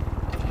bridge.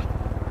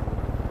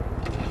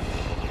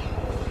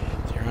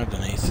 They're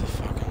underneath the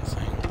fucking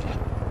thing.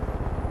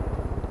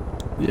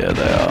 Yeah,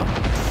 they are.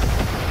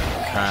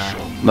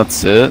 Okay.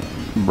 That's it,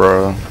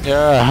 bro.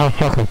 Yeah, have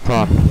fucking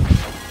fun.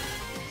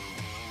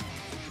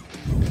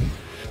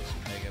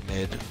 Mega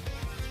mid.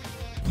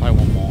 Play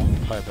one more.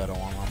 Play a better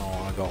one. I know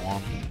I got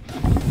one.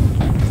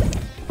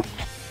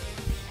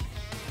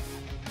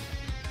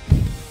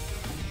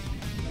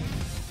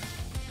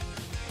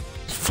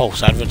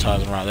 False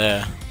advertising right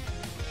there.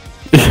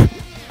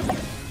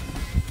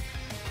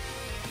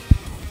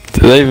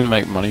 Do they even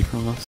make money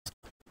from us?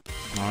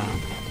 No.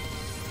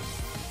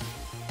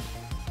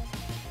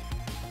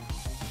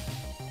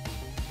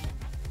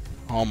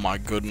 Oh my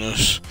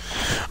goodness.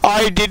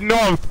 I did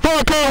not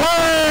fucking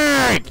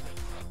hurt!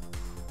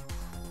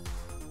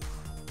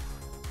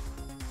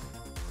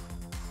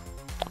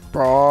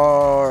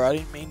 Bro, I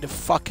didn't mean to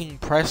fucking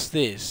press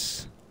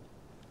this.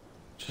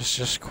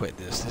 Just quit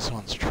this. This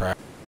one's trash.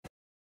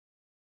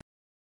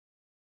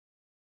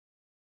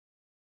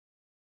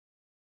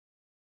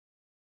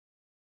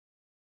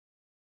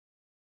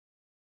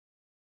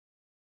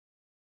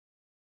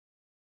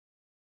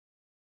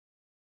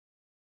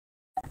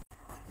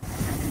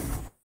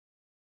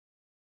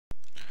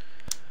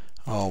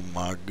 Oh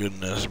my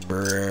goodness,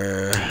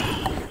 bruh.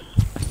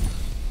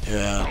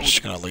 Yeah, I'm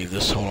just gonna leave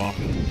this. Hold on.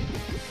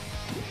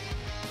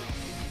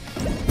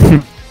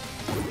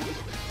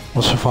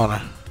 What's so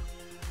funny?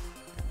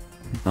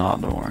 Nah,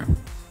 don't worry.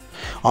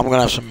 I'm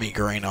gonna have some meat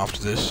green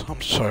after this.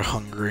 I'm so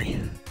hungry.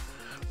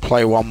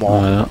 Play one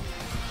more. Oh, yeah.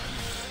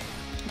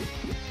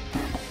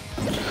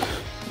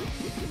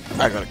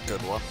 I got a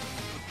good one.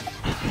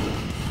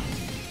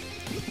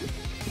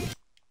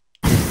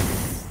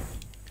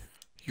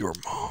 Your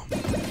mom.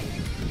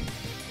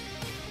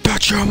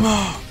 That's your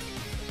mom!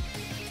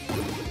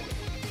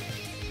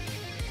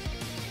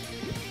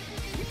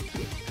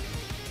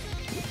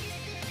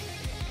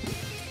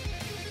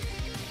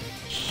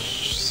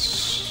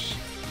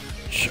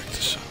 Check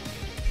this out.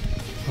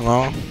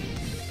 Hello?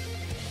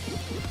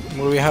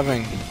 What are we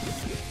having?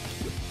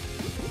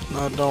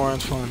 No, don't worry,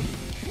 it's fine.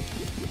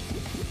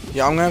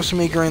 Yeah, I'm gonna have some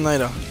meat green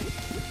later.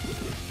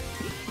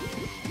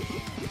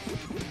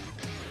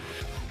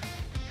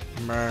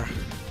 Bruh.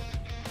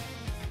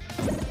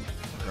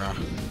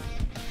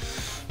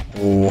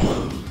 Oh,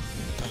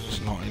 that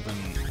is not even.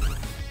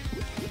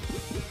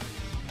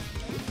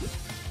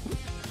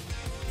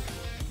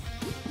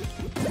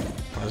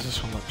 Why does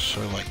this one look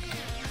so like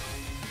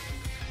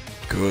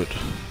good?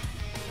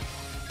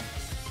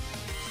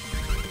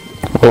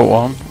 What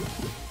one?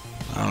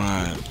 I don't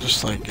know,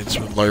 just like it's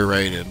low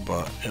rated,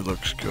 but it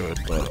looks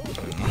good. But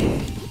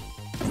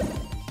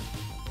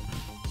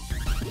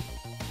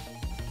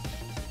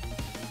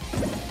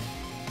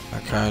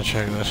okay,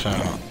 check this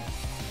out.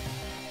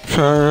 Check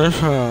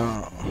this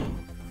out.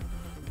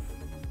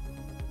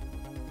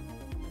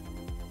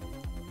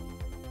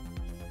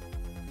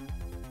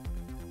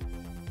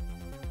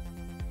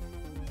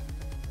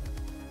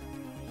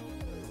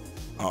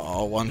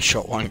 Uh-oh, one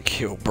shot, one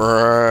kill,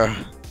 bruh.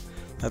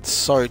 That's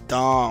so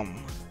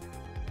dumb.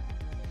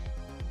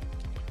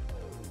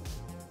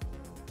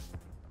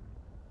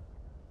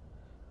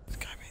 This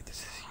guy made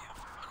this here,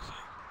 for fuck's sake.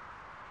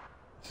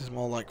 This is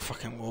more like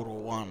fucking World War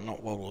One,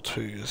 not World War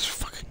Two. This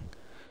fucking.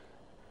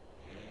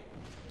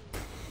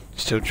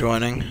 Still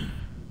joining?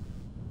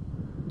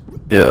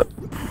 Yeah.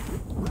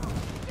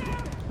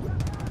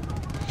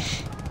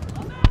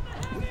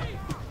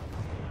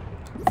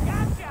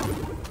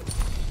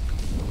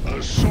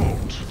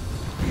 Assault.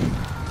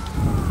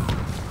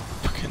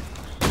 Fucking.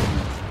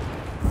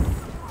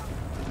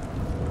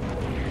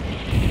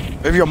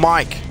 Move your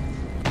mic.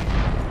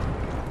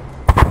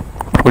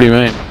 What do you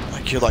mean?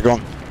 Like you're like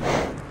going.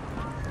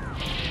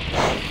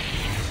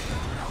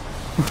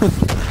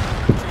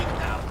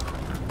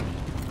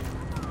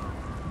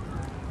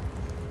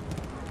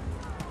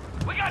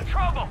 We got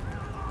trouble.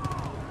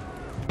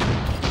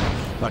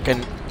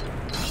 Fucking.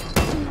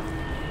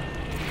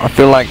 I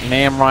feel like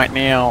Nam right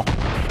now.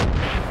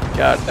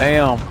 God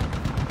damn.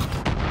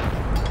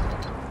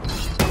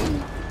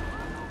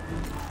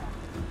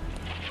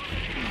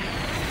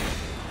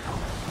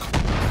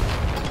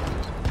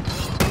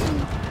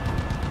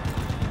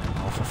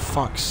 Oh, for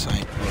fuck's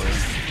sake, bro.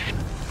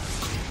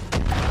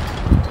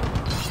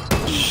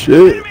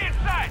 Shit. Enemy in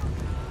sight.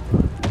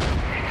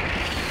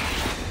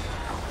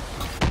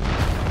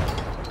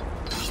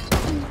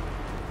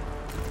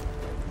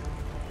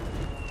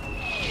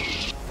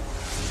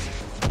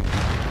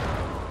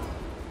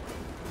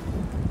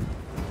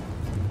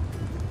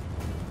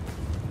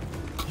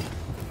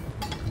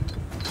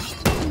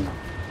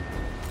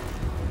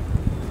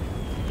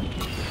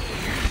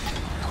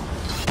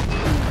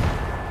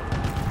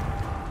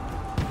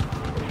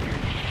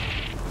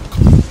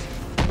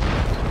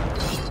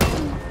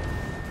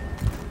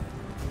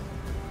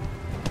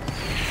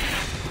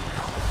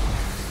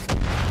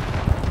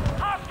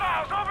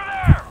 Hostiles over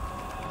there.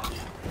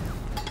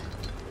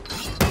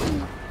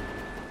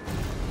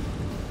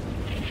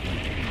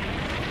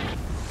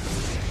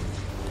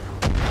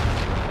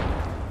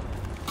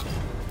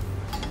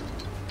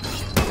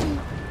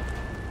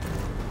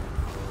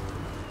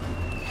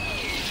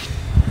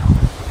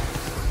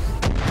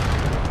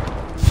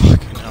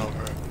 Fucking hell,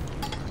 bro.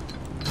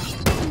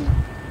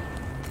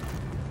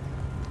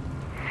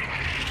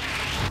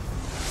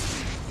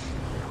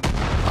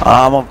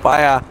 I'm on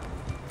fire.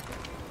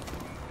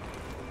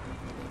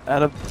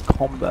 Out of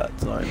combat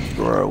zone,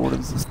 bro. What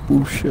is this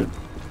bullshit?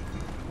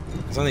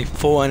 There's only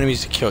 4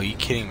 enemies to kill. Are you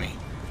kidding me?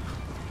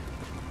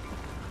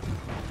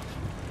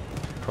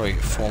 Probably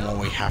 4 more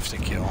we have to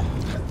kill.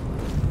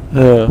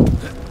 Yeah.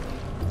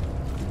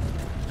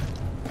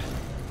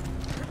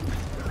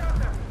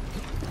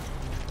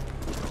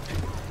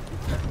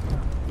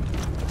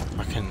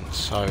 Fucking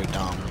so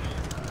dumb.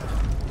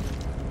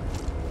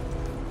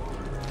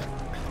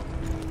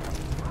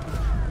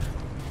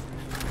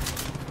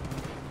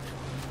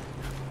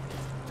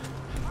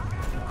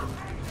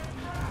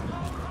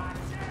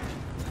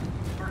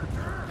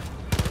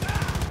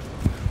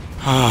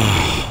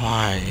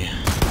 Why?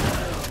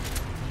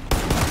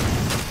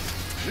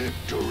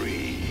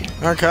 Victory.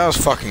 Okay, that was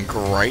fucking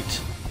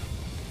great.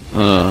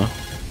 Uh.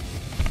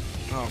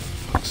 Oh,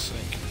 for fuck's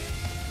sake.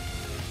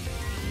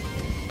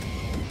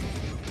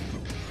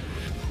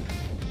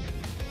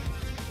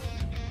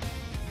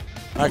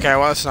 Okay,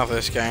 well that's enough of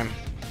this game.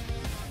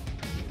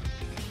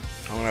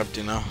 I'm gonna have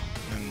dinner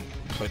and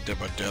play Dead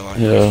by Daylight.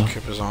 Yeah.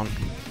 Cooper's on.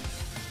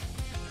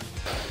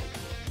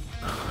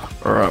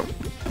 Alright.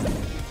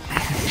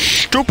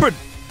 Stupid!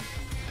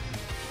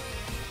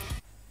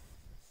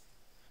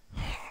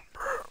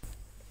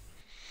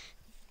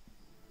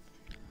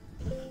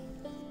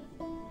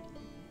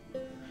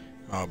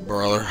 Oh,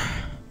 brother.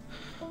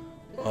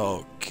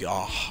 Oh,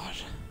 God.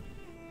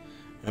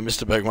 And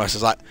Mr.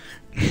 Bigmaster's like,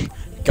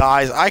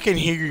 guys, I can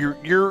hear you.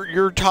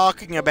 You're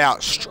talking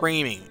about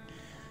streaming.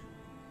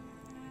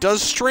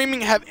 Does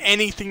streaming have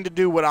anything to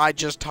do with what I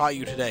just taught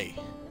you today?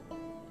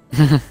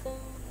 Oh,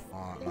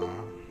 no.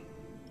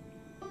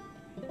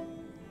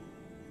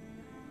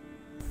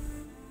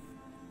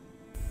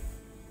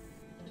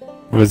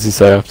 What does he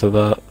say after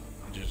that?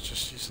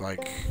 He's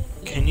like,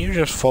 can you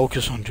just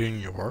focus on doing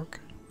your work?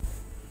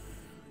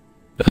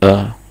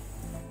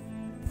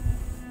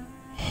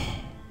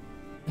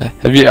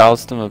 Have you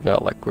asked him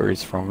about like where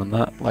he's from and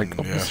that? Like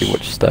obviously Yes.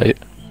 which state?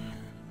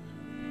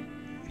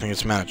 I think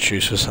it's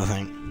Massachusetts, I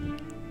think.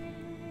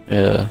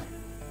 Yeah.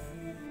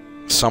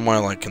 Somewhere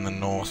like in the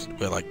north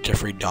where like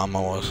Jeffrey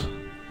Dahmer was.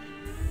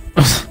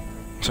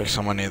 It's like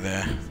somewhere near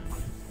there.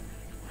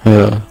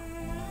 Yeah.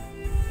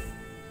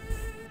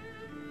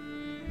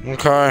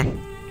 Okay.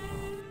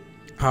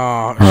 Oh,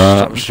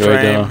 Alright, enjoy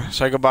stream. dinner.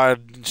 Say goodbye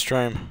to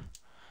stream.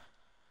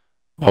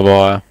 Bye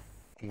bye.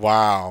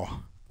 Wow.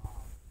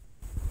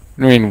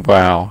 I mean,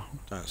 wow.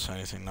 Don't say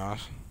anything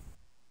nice.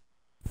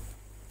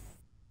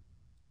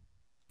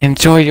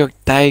 Enjoy your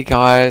day,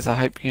 guys. I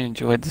hope you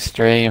enjoyed the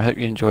stream. I hope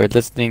you enjoyed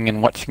listening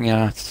and watching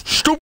us.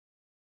 Stupid.